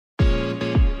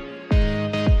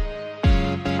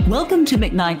Welcome to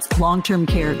McKnight's Long-Term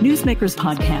Care Newsmakers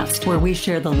podcast, where we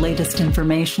share the latest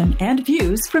information and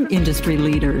views from industry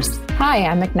leaders. Hi,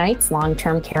 I'm McKnight's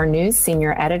Long-Term Care News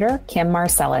Senior Editor, Kim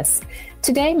Marcellus.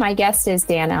 Today, my guest is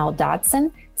Dan L.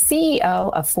 Dodson,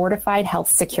 CEO of Fortified Health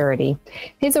Security.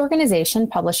 His organization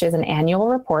publishes an annual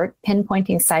report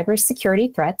pinpointing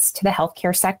cybersecurity threats to the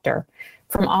healthcare sector.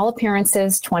 From all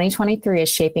appearances, 2023 is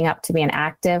shaping up to be an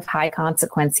active,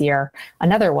 high-consequence year.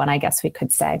 Another one, I guess we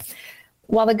could say.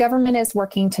 While the government is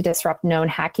working to disrupt known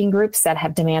hacking groups that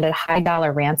have demanded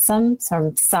high-dollar ransoms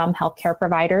from some healthcare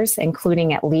providers,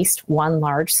 including at least one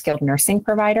large skilled nursing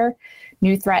provider,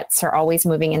 new threats are always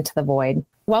moving into the void.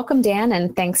 Welcome, Dan,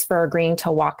 and thanks for agreeing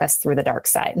to walk us through the dark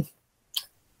side.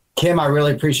 Kim, I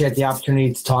really appreciate the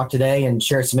opportunity to talk today and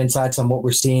share some insights on what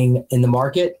we're seeing in the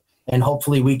market. And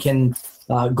hopefully we can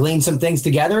glean some things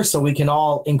together so we can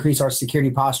all increase our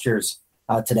security postures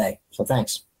today. So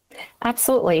thanks.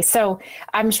 Absolutely. So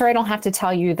I'm sure I don't have to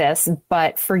tell you this,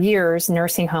 but for years,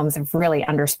 nursing homes have really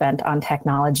underspent on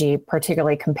technology,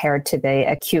 particularly compared to the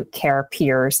acute care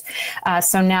peers.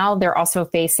 So now they're also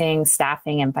facing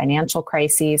staffing and financial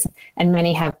crises, and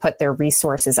many have put their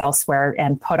resources elsewhere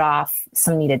and put off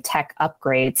some needed tech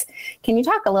upgrades. Can you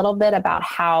talk a little bit about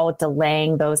how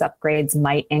delaying those upgrades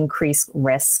might increase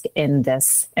risk in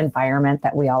this environment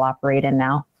that we all operate in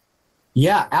now?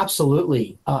 Yeah,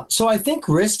 absolutely. So I think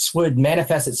risks would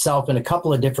manifest itself in a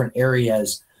couple of different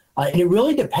areas. And it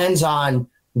really depends on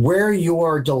where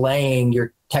you're delaying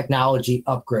your technology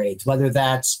upgrades, whether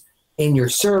that's in your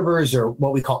servers or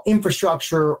what we call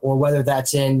infrastructure, or whether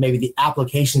that's in maybe the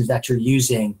applications that you're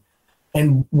using.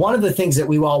 And one of the things that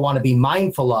we all want to be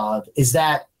mindful of is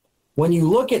that when you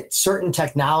look at certain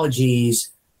technologies,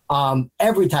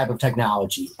 every type of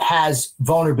technology has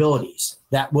vulnerabilities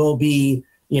that will be,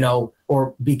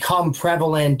 or become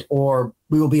prevalent, or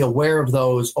we will be aware of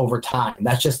those over time.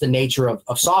 That's just the nature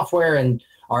of software and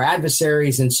our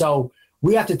adversaries. And so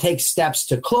we have to take steps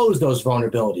to close those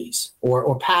vulnerabilities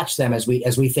or patch them as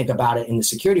we think about it in the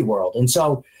security world. And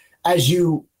so as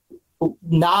you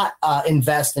not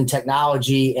invest in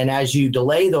technology and as you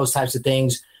delay those types of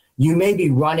things, you may be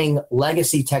running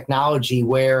legacy technology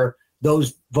where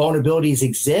those vulnerabilities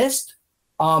exist,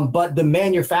 but the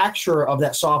manufacturer of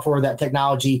that software or that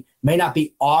technology may not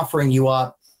be offering you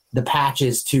up the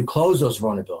patches to close those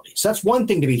vulnerabilities. So that's one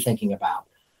thing to be thinking about.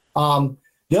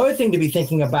 The other thing to be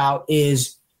thinking about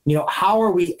is, how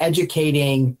are we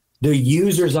educating the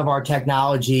users of our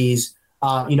technologies,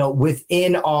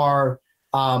 within our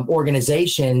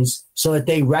organizations so that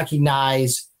they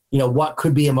recognize, what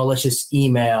could be a malicious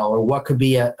email or what could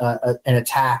be an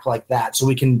attack like that. So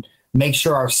we can make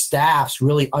sure our staffs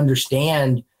really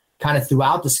understand kind of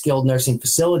throughout the skilled nursing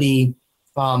facility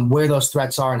where those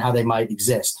threats are and how they might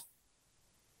exist.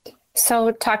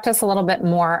 So talk to us a little bit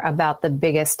more about the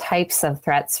biggest types of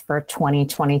threats for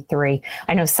 2023.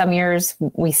 I know some years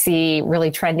we see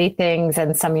really trendy things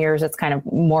and some years it's kind of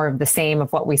more of the same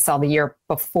of what we saw the year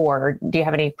before. Do you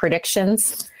have any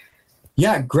predictions?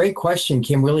 Yeah, great question,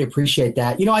 Kim. Really appreciate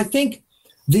that. I think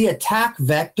the attack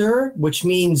vector, which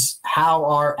means how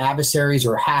our adversaries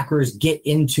or hackers get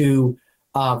into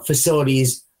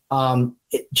facilities,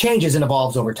 it changes and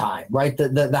evolves over time, right?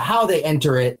 The how they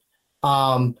enter it,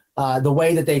 the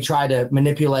way that they try to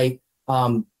manipulate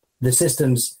the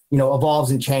systems,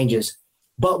 evolves and changes.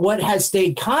 But what has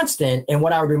stayed constant, and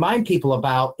what I would remind people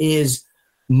about, is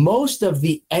most of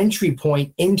the entry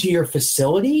point into your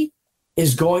facility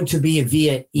is going to be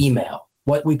via email,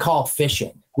 what we call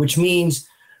phishing, which means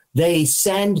they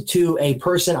send to a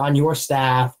person on your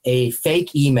staff a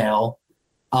fake email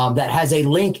that has a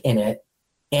link in it.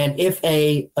 And if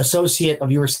a associate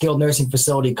of your skilled nursing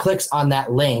facility clicks on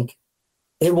that link,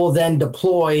 it will then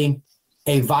deploy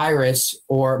a virus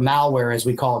or malware, as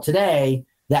we call it today,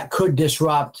 that could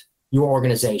disrupt your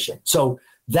organization. So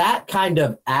that kind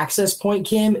of access point,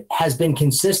 Kim, has been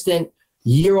consistent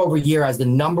year over year as the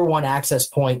number one access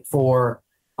point for,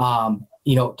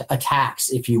 attacks,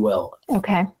 if you will.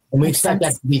 Okay. And we expect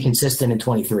that to be consistent in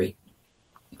 23.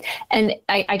 And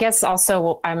I guess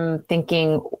also I'm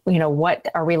thinking, what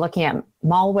are we looking at?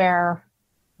 Malware?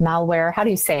 How do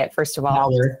you say it, first of all?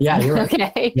 Malware. Yeah, you're right.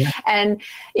 Okay. Yeah. And,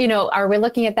 are we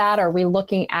looking at that? Are we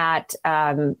looking at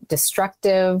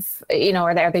destructive,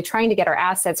 are they trying to get our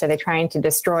assets? Are they trying to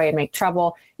destroy and make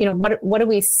trouble? What do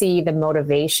we see the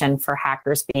motivation for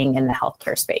hackers being in the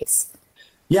healthcare space?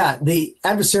 Yeah, the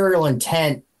adversarial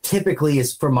intent typically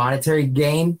is for monetary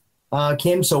gain,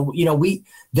 Kim. So,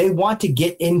 they want to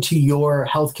get into your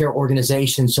healthcare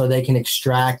organization so they can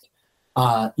extract,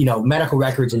 medical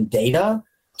records and data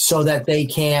so that they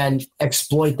can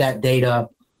exploit that data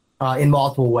in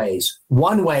multiple ways.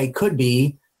 One way could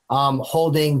be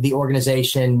holding the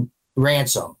organization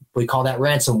ransom. We call that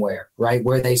ransomware, right?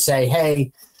 Where they say,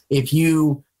 hey, if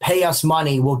you pay us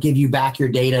money, we'll give you back your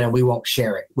data and we won't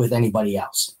share it with anybody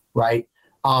else, right?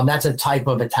 That's a type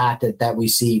of attack that we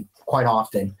see quite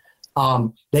often.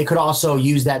 They could also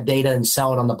use that data and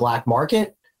sell it on the black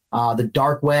market, the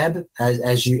dark web,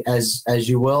 as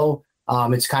you will.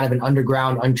 It's kind of an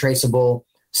underground, untraceable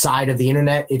side of the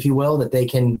internet, if you will, that they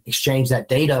can exchange that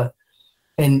data.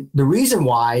 And the reason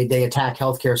why they attack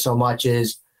healthcare so much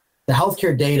is the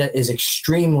healthcare data is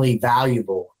extremely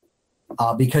valuable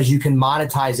because you can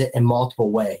monetize it in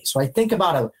multiple ways. So I think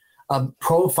about a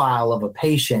profile of a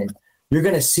patient. You're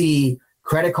going to see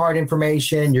credit card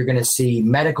information. You're going to see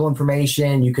medical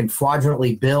information. You can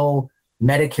fraudulently bill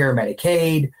Medicare,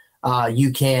 Medicaid.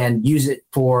 You can use it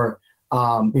for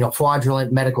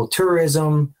fraudulent medical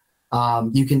tourism.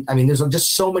 There's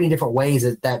just so many different ways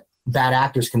that bad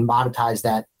actors can monetize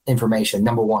that information,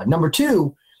 number one. Number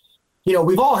two,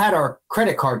 we've all had our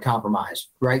credit card compromised,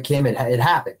 right, Kim? It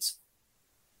happens.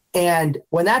 And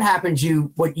when that happens,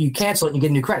 you cancel it and you get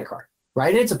a new credit card,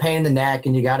 right? And it's a pain in the neck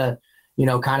and you got to,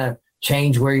 kind of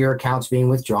change where your account's being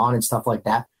withdrawn and stuff like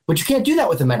that. But you can't do that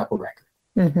with a medical record.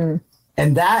 Mm-hmm.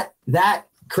 And that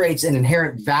creates an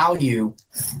inherent value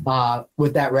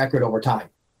with that record over time.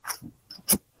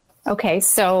 Okay,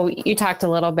 so you talked a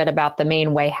little bit about the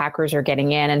main way hackers are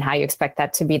getting in and how you expect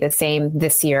that to be the same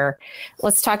this year.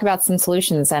 Let's talk about some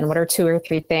solutions then. What are 2 or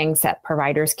 3 things that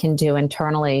providers can do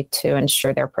internally to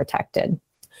ensure they're protected?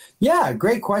 Yeah,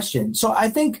 great question. So I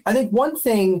think one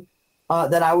thing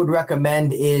that I would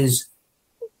recommend is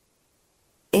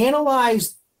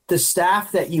analyze the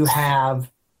staff that you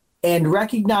have and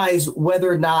recognize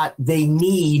whether or not they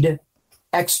need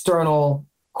external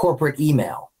corporate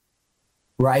email.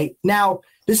 Right now,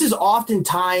 this is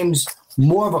oftentimes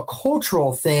more of a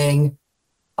cultural thing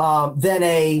than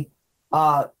a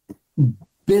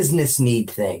business need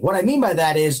thing. What I mean by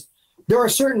that is there are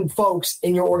certain folks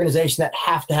in your organization that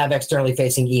have to have externally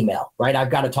facing email, right? I've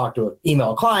got to talk to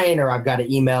email a client, or I've got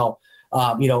to email,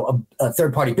 a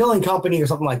third-party billing company or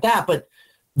something like that. But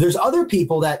there's other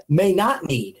people that may not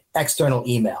need external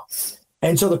email.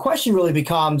 And so the question really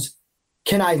becomes,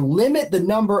 can I limit the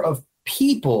number of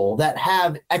people that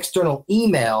have external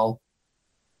email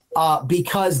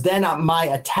because then my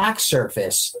attack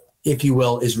surface, if you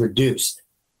will, is reduced,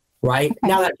 right?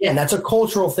 Now, again, that's a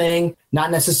cultural thing, not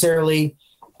necessarily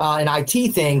an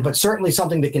IT thing, but certainly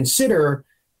something to consider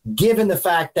given the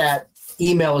fact that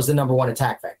email is the number one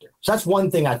attack vector. So that's one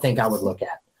thing I think I would look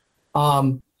at.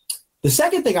 The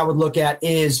second thing I would look at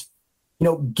is,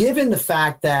 given the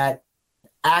fact that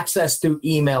access through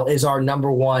email is our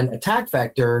number one attack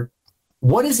vector,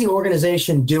 what is the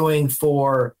organization doing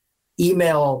for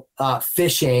email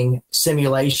phishing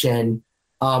simulation,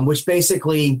 which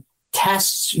basically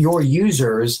tests your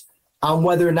users on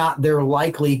whether or not they're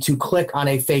likely to click on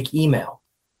a fake email,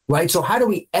 right? So how do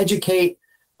we educate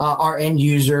our end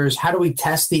users? How do we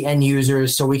test the end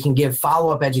users so we can give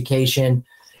follow-up education?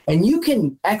 And you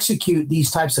can execute these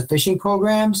types of phishing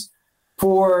programs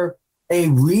for a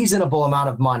reasonable amount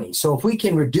of money. So if we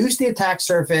can reduce the attack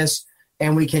surface,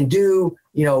 and we can do,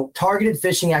 targeted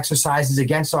phishing exercises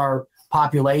against our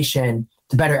population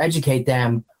to better educate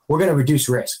them, we're going to reduce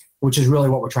risk, which is really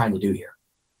what we're trying to do here.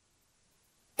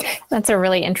 That's a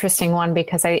really interesting one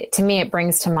because to me, it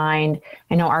brings to mind,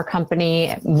 I know our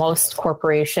company, most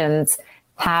corporations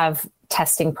have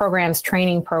testing programs,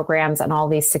 training programs, and all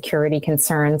these security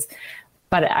concerns.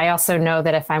 But I also know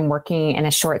that if I'm working in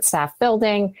a short staff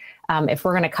building, if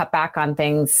we're going to cut back on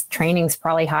things, training's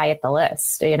probably high at the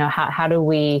list. How do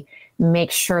we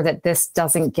make sure that this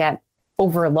doesn't get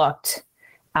overlooked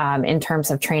in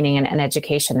terms of training and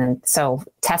education? And so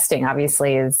testing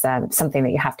obviously is something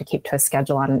that you have to keep to a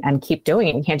schedule on and keep doing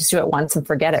it. You can't just do it once and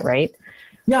forget it, right?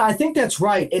 Yeah, I think that's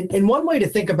right. And one way to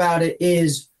think about it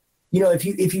is,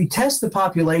 if you test the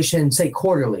population, say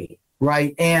quarterly,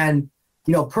 right? And,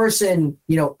 person,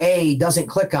 A doesn't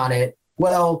click on it.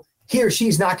 Well, he or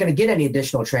she's not going to get any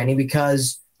additional training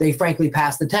because they frankly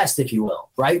passed the test, if you will,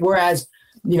 right? Whereas,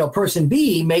 person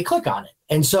B may click on it.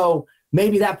 And so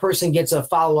maybe that person gets a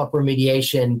follow-up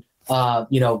remediation,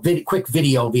 quick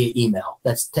video via email.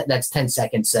 That's 10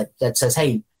 seconds that says,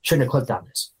 hey, shouldn't have clicked on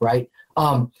this, right?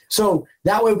 So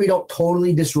that way we don't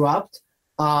totally disrupt,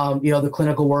 the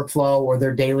clinical workflow or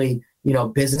their daily,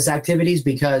 business activities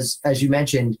because, as you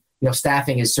mentioned,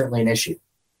 staffing is certainly an issue.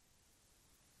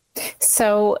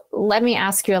 So let me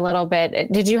ask you a little bit.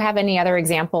 Did you have any other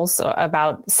examples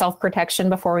about self-protection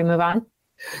before we move on?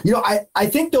 I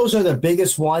think those are the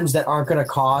biggest ones that aren't going to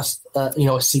cost,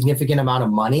 a significant amount of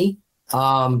money.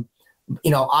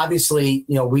 Obviously,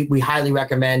 we highly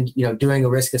recommend, doing a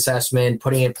risk assessment,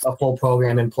 putting a full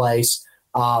program in place,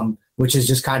 which is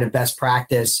just kind of best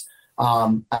practice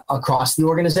across the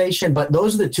organization. But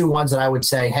those are the two ones that I would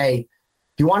say, hey,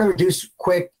 if you want to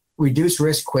reduce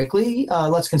risk quickly,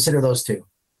 let's consider those two.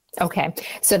 Okay.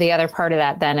 So the other part of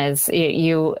that then is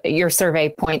your survey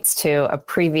points to a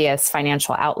previous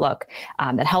financial outlook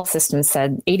that health systems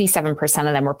said 87%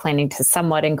 of them were planning to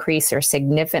somewhat increase or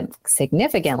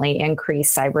significantly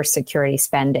increase cybersecurity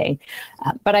spending.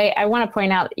 But I want to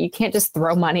point out, you can't just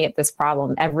throw money at this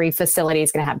problem. Every facility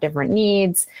is going to have different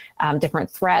needs, different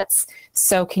threats.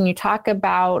 So can you talk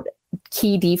about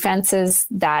key defenses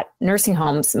that nursing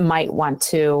homes might want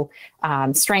to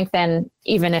strengthen,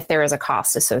 even if there is a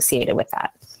cost associated with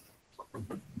that?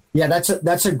 Yeah,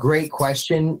 that's a great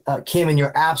question, Kim, and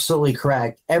you're absolutely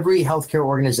correct. Every healthcare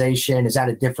organization is at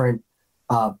a different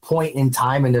point in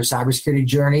time in their cybersecurity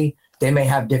journey. They may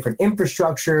have different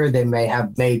infrastructure. They may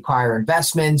have made prior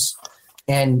investments.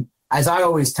 And as I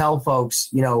always tell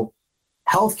folks,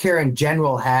 healthcare in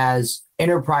general has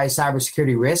enterprise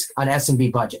cybersecurity risk on S&B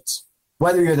budgets.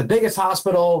 Whether you're the biggest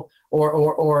hospital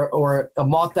or a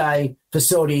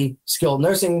multi-facility skilled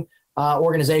nursing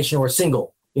organization or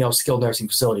single, skilled nursing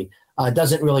facility,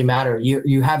 doesn't really matter.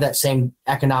 You have that same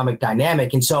economic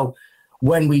dynamic. And so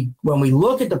when we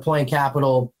look at deploying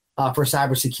capital for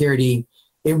cybersecurity,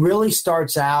 it really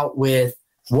starts out with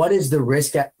what is the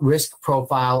risk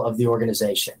profile of the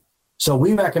organization. So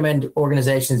we recommend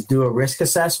organizations do a risk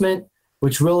assessment,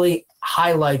 which really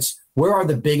highlights where are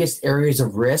the biggest areas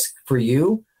of risk for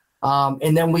you.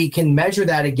 And then we can measure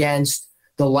that against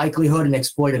the likelihood and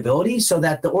exploitability so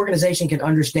that the organization can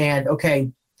understand,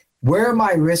 okay, where are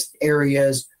my risk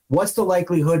areas? What's the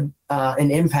likelihood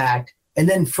and impact? And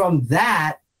then from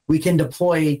that, we can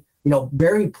deploy,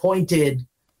 very pointed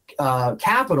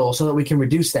capital so that we can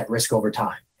reduce that risk over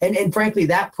time. And frankly,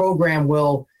 that program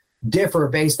will differ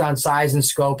based on size and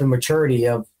scope and maturity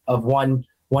of one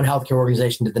healthcare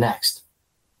organization to the next.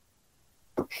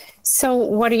 So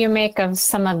what do you make of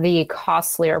some of the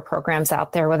costlier programs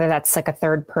out there, whether that's like a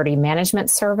third-party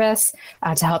management service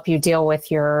to help you deal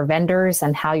with your vendors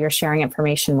and how you're sharing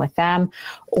information with them,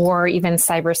 or even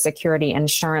cybersecurity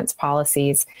insurance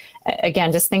policies?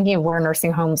 Again, just thinking of where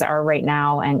nursing homes are right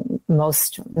now, and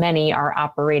many are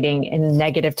operating in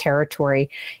negative territory.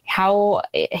 How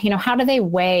do they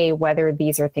weigh whether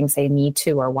these are things they need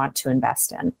to or want to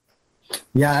invest in?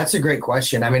 Yeah, that's a great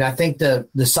question. I mean, I think the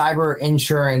cyber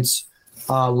insurance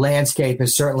landscape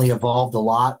has certainly evolved a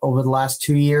lot over the last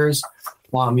 2 years.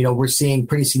 We're seeing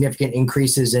pretty significant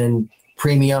increases in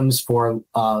premiums for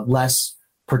less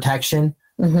protection.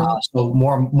 So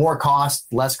more cost,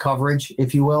 less coverage,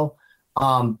 if you will.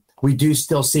 We do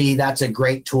still see that's a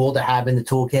great tool to have in the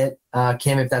toolkit,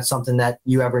 Kim, if that's something that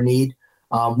you ever need.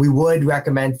 We would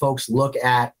recommend folks look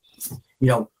at,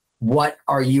 what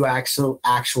are you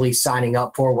actually signing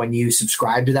up for when you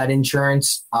subscribe to that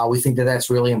insurance? We think that that's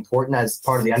really important as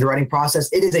part of the underwriting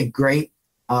process. It is a great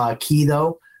key,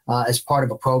 though, as part of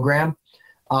a program.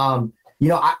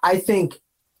 I think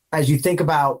as you think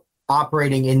about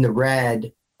operating in the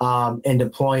red and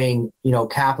deploying,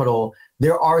 capital,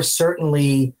 there are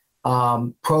certainly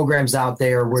programs out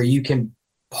there where you can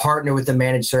partner with the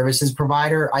managed services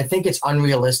provider. I think it's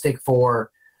unrealistic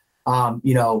for,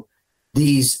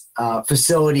 these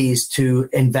facilities to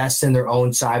invest in their own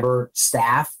cyber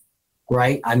staff,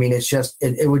 right? I mean,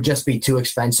 it would just be too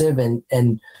expensive and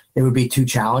it would be too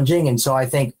challenging. And so I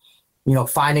think,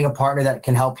 finding a partner that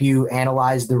can help you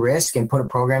analyze the risk and put a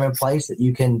program in place that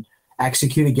you can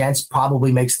execute against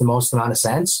probably makes the most amount of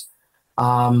sense,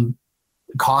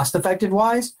 cost effective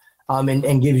wise,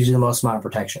 and gives you the most amount of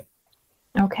protection.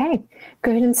 Okay,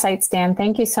 good insights, Dan.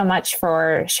 Thank you so much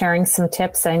for sharing some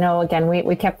tips. I know, again,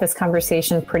 we kept this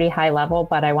conversation pretty high level,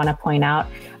 but I want to point out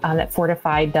that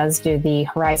Fortified does do the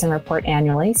Horizon Report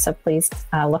annually, so please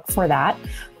look for that.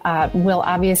 We'll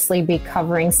obviously be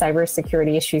covering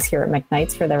cybersecurity issues here at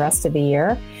McKnight's for the rest of the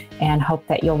year and hope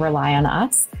that you'll rely on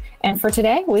us. And for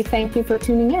today, we thank you for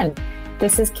tuning in.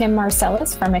 This is Kim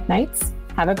Marcellus from McKnight's.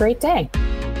 Have a great day.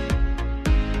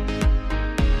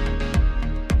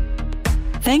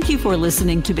 Thank you for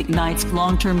listening to McKnight's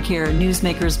Long-Term Care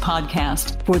Newsmakers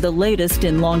podcast. For the latest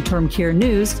in long-term care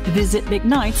news, visit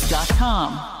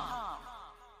mcknights.com.